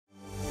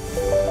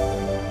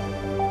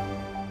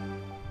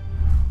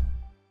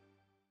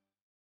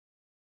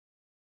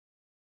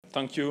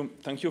Thank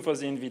you for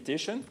the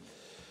invitation.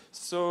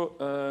 So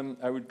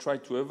I will try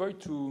to avoid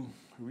to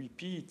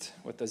repeat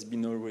what has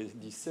been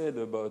already said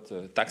about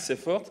tax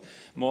effort.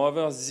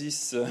 Moreover,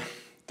 this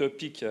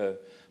topic,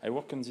 I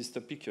worked on this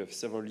topic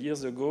several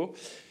years ago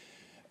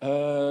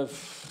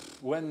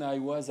when I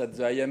was at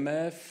the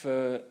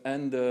IMF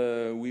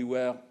and we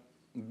were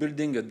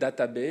building a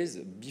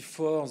database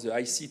before the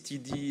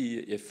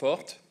ICTD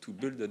effort to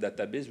build a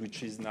database,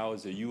 which is now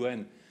the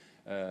UN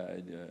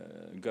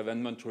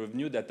government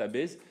revenue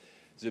database.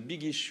 The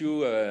big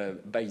issue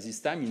by this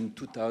time in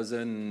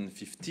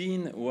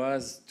 2015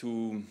 was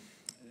to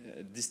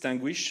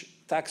distinguish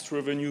tax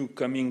revenue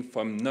coming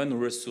from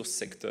non-resource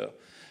sector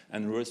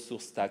and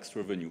resource tax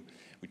revenue,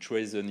 which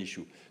was an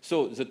issue.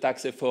 So the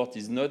tax effort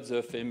is not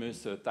the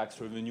famous tax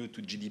revenue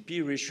to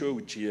GDP ratio,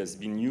 which has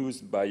been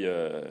used by,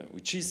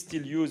 which is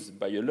still used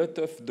by a lot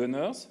of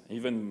donors,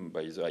 even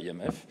by the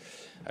IMF.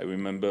 I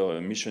remember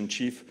a mission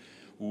chief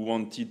who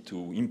wanted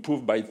to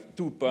improve by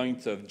 2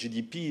 points of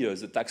GDP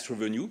the tax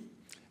revenue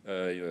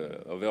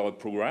over a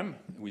program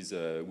with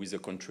a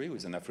country,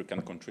 with an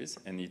African countries,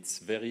 and it's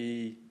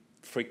very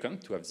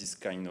frequent to have this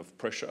kind of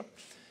pressure.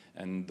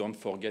 And don't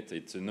forget,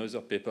 it's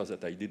another paper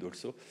that I did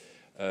also,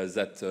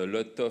 that a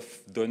lot of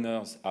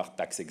donors are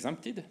tax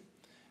exempted.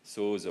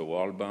 So the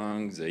World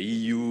Bank, the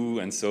EU,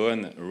 and so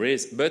on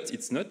raise, but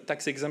it's not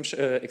tax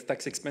exemption,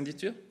 tax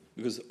expenditure,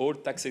 because all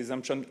tax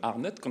exemptions are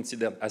not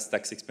considered as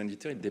tax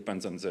expenditure. It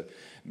depends on the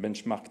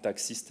benchmark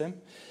tax system,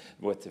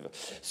 whatever.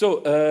 So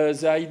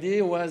the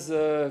idea was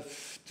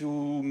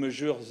to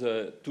measure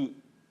the,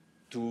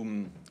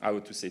 to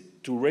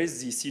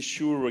raise this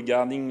issue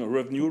regarding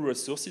revenue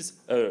resources,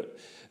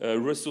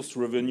 resource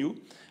revenue,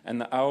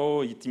 and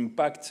how it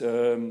impacts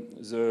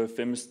the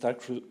famous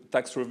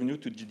tax revenue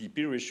to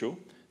GDP ratio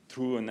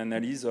through an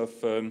analysis of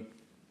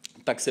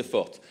tax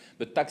effort.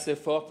 But tax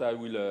effort, I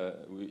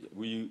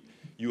will,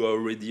 you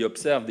already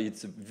observed,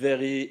 it's a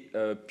very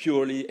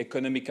purely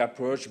economic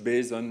approach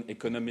based on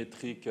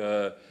econometric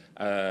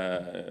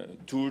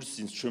tools,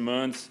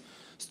 instruments,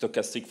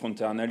 stochastic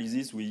frontier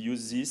analysis. We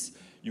use this.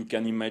 You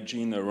can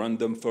imagine a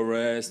random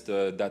forest,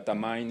 data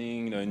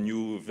mining, a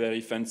new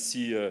very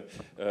fancy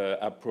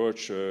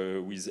approach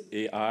with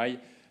AI,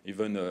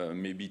 even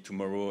maybe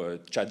tomorrow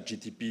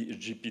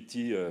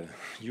ChatGPT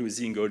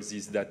using all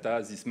this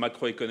data, this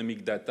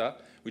macroeconomic data,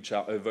 which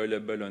are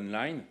available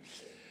online.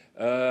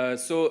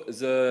 So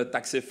the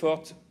tax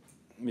effort,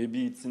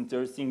 maybe it's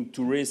interesting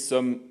to raise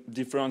some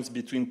difference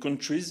between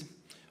countries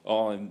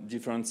or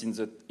difference in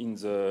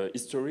the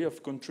history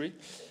of country.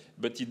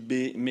 But it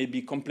may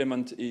be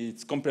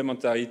it's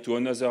complementary to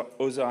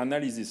other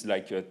analysis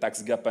like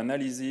tax gap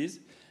analysis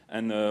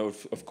and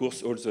of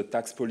course also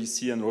tax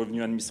policy and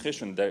revenue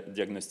administration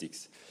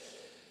diagnostics.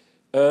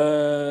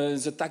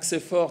 The tax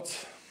effort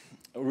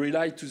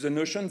rely to the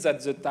notion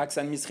that the tax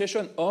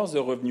administration or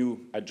the revenue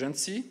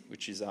agency,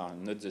 which is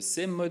not the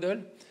same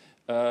model,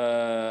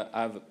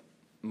 have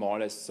more or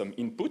less some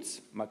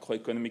inputs,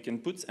 macroeconomic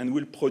inputs, and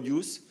will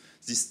produce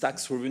this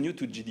tax revenue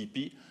to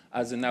GDP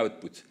as an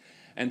output.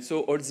 And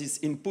so all this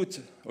input,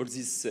 all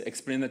these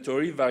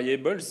explanatory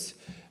variables,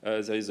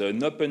 there is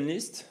an open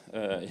list.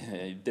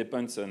 It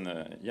depends on,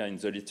 in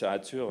the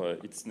literature,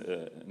 it's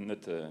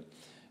not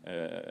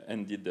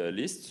ended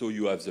list. So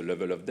you have the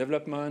level of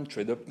development,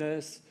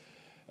 trade-offness,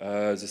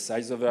 the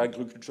size of the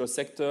agricultural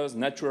sectors,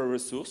 natural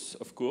resource,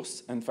 of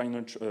course, and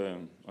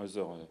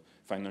other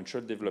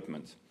financial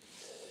development.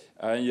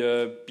 I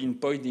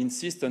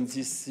insist on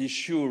this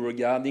issue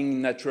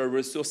regarding natural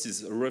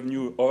resources,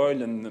 revenue,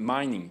 oil, and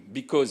mining,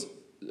 because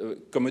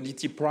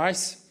commodity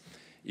price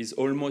is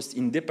almost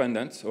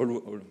independent,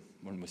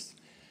 almost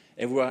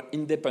everywhere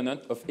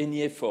independent of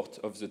any effort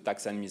of the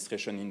tax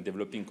administration in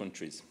developing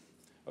countries.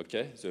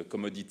 Okay, the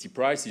commodity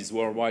price is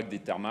worldwide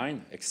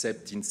determined,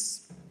 except in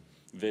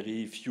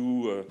very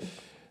few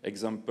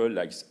examples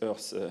like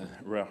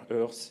rare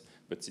earths,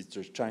 but it's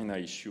a China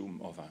issue,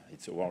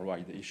 it's a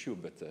worldwide issue,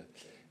 but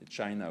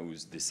China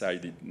who's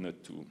decided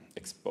not to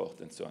export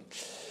and so on.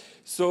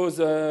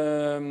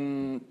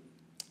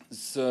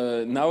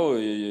 So now,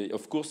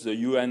 of course, the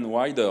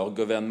UN-WIDER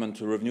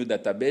government revenue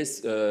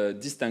database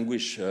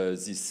distinguish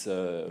this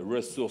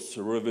resource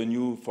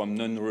revenue from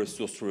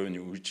non-resource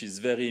revenue, which is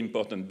very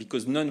important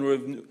because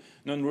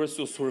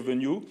non-resource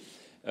revenue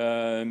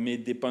may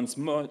depend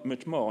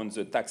much more on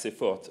the tax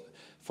effort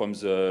from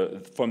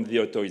the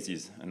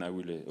authorities. And I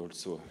will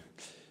also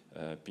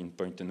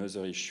pinpoint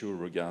another issue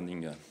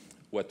regarding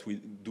what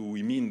do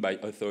we mean by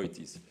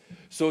authorities.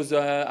 So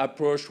the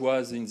approach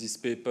was in this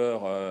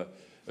paper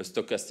a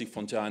stochastic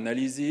frontier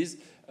analysis.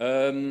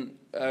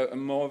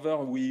 Moreover,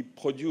 we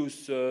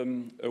produce a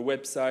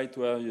website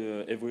where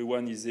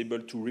everyone is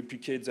able to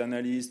replicate the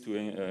analysis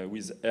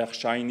with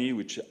R-Shiny,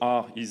 which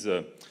R is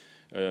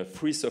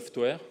free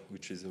software,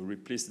 which is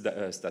replacing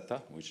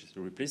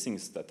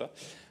Stata,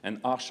 and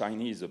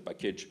R-Shiny is a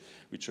package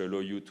which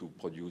allows you to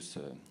produce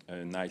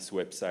a nice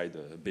website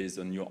based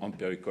on your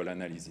empirical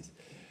analysis.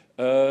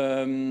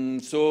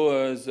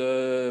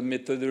 The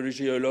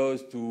methodology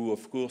allows to,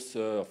 of course,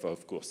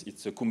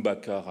 it's a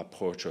Kumbhakar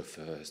approach of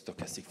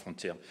stochastic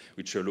frontier,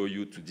 which allow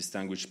you to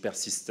distinguish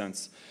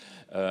persistence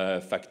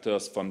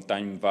factors from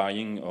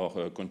time-varying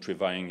or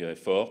country-varying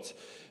effort.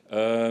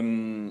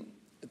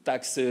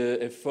 Tax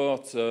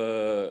effort,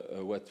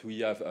 what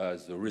we have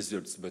as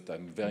results, but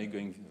I'm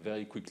going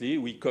very quickly.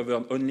 We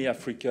covered only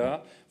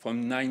Africa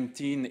from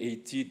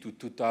 1980 to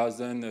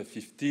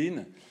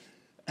 2015.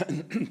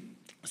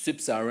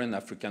 Sub-Saharan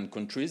African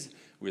countries,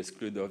 we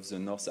exclude of the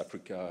North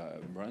Africa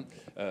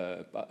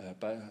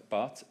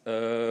part.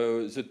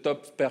 The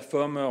top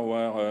performer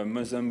were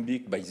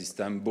Mozambique, by this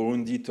time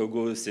Burundi,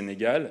 Togo,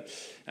 Senegal,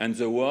 and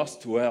the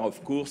worst were,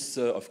 of course,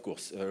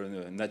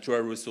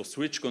 natural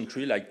resource-rich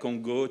countries like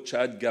Congo,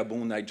 Chad,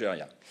 Gabon,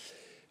 Nigeria,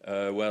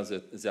 where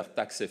their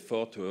tax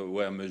effort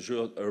were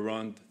measured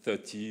around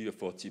 30 or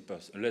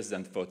 40%, less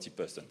than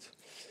 40%.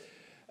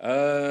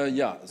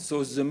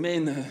 So the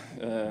main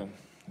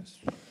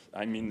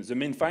the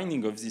main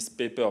finding of this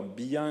paper,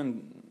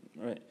 beyond,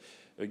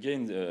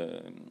 again,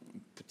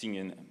 putting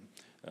in,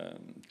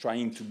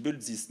 trying to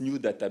build this new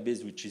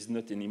database, which is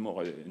not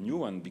anymore a new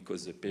one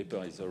because the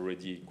paper is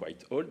already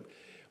quite old,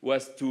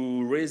 was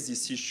to raise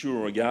this issue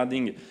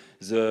regarding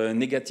the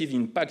negative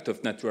impact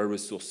of natural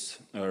resource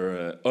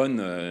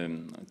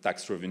on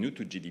tax revenue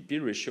to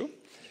GDP ratio.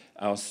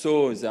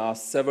 So there are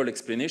several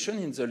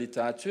explanations in the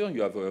literature.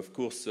 You have, of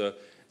course,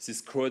 this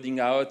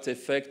crowding out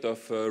effect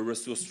of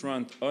resource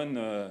rent on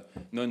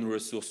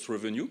non-resource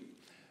revenue.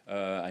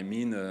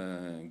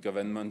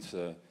 Governments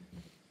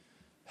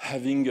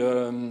having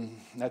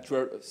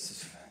natural...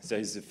 There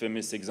is a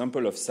famous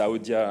example of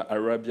Saudi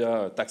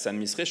Arabia tax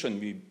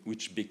administration,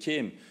 which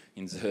became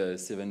in the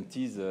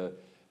 70s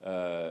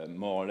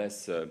more or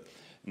less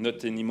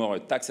not anymore a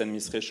tax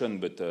administration,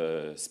 but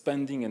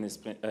spending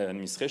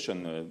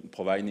administration,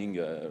 providing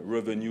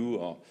revenue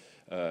or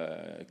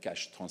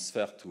cash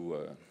transfer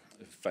to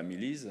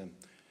families,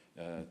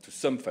 to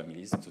some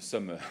families, to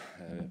some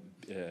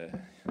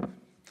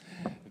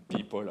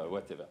people or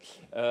whatever.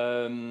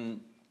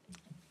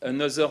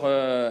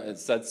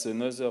 That's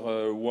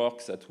another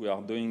work that we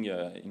are doing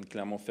in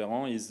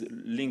Clermont-Ferrand is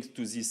linked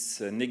to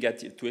this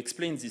negative, to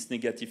explain this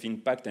negative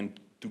impact and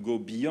to go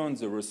beyond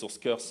the resource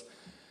curse,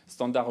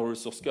 standard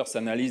resource curse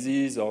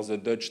analysis or the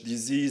Dutch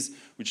disease,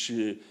 which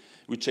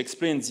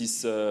explains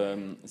this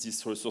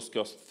resource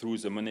curse through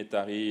the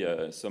monetary,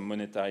 some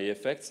monetary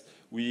effects.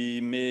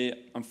 We may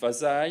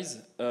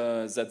emphasize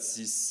that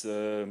this,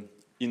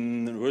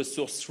 in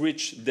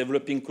resource-rich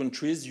developing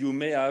countries, you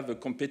may have a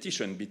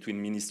competition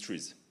between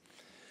ministries.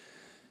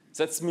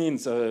 That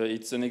means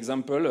it's an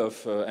example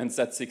of, and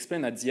that's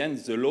explained at the end,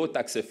 the low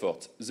tax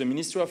effort. The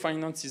Ministry of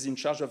Finance is in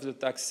charge of the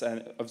tax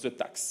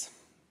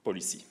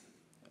policy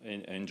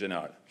in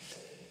general.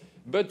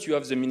 But you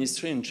have the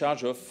ministry in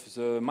charge of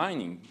the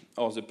mining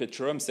or the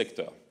petroleum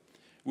sector,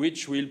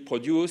 which will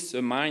produce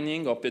a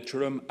mining or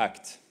petroleum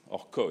act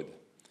or code.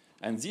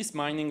 And this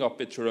mining or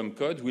petroleum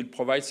code will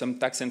provide some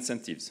tax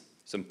incentives,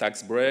 some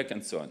tax break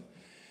and so on,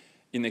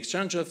 in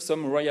exchange of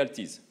some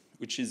royalties,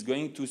 which is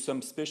going to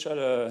some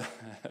special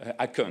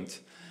account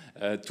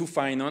to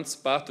finance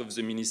part of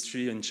the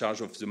ministry in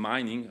charge of the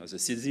mining, or the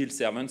civil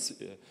servants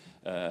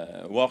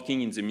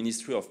working in the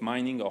Ministry of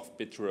Mining or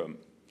Petroleum.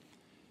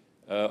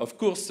 Of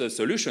course, the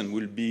solution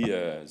will be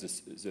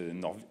the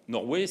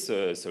Norway's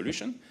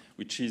solution,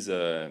 which is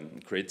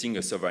creating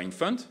a sovereign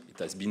fund. It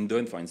has been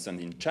done, for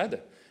instance, in Chad,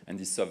 and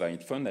this sovereign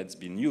fund has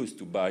been used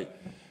to buy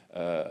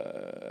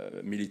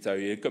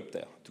military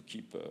helicopter to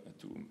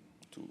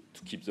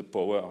keep the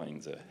power in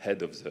the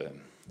head of the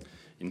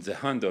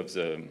hand of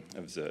the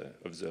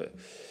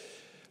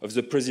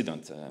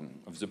president,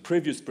 of the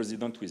previous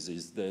president, which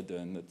is dead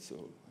not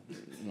so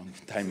long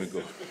time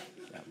ago.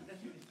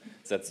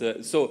 That's,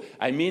 so,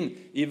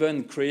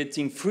 even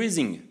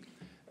freezing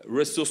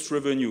resource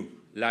revenue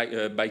like,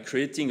 by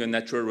creating a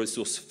natural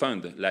resource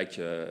fund like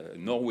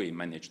Norway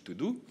managed to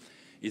do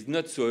is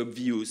not so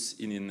obvious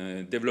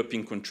in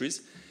developing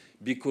countries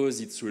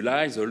because it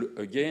relies,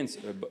 again,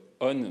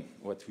 on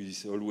what we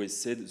always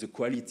said, the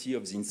quality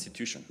of the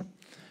institution.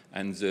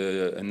 And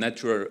the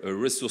natural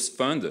resource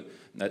fund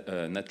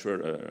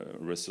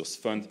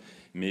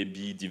may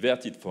be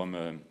diverted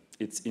from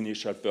its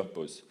initial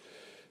purpose.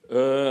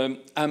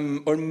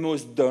 I'm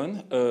almost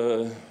done.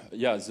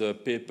 The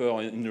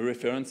paper in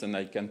reference, and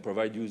I can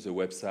provide you the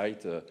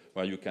website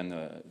where you can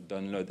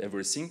download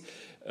everything,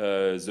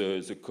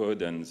 the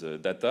code and the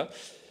data.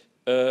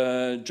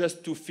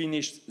 Just to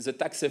finish, the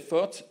tax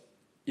effort,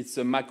 it's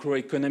a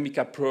macroeconomic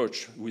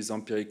approach with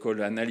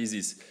empirical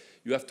analysis.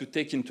 You have to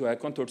take into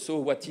account also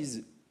what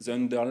is the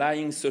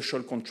underlying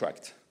social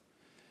contract.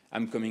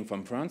 I'm coming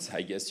from France.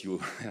 I guess you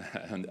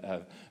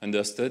have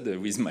understood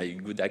with my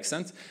good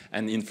accent.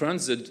 And in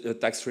France, the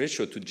tax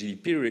ratio to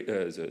GDP,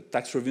 the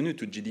tax revenue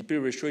to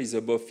GDP ratio is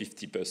above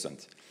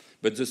 50%.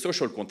 But the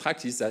social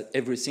contract is that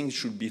everything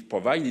should be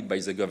provided by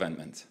the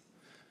government,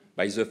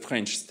 by the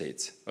French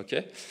state.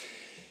 Okay.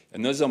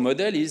 Another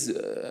model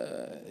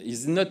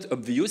is not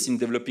obvious in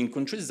developing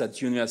countries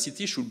that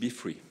university should be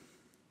free.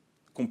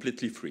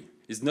 completely free.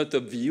 It's not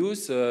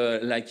obvious,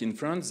 like in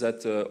France,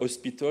 that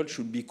hospital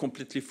should be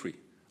completely free,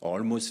 or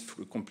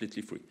almost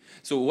completely free.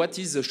 So what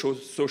is the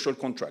social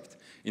contract?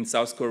 In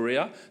South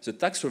Korea, the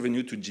tax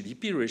revenue to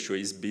GDP ratio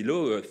is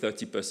below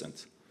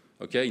 30%.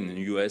 Okay, in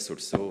the US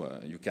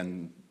also, you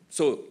can.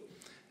 So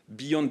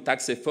beyond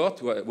tax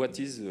effort, what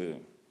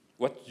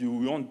you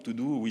want to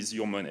do with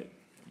your money,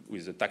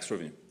 with the tax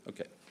revenue?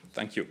 Okay,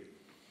 thank you.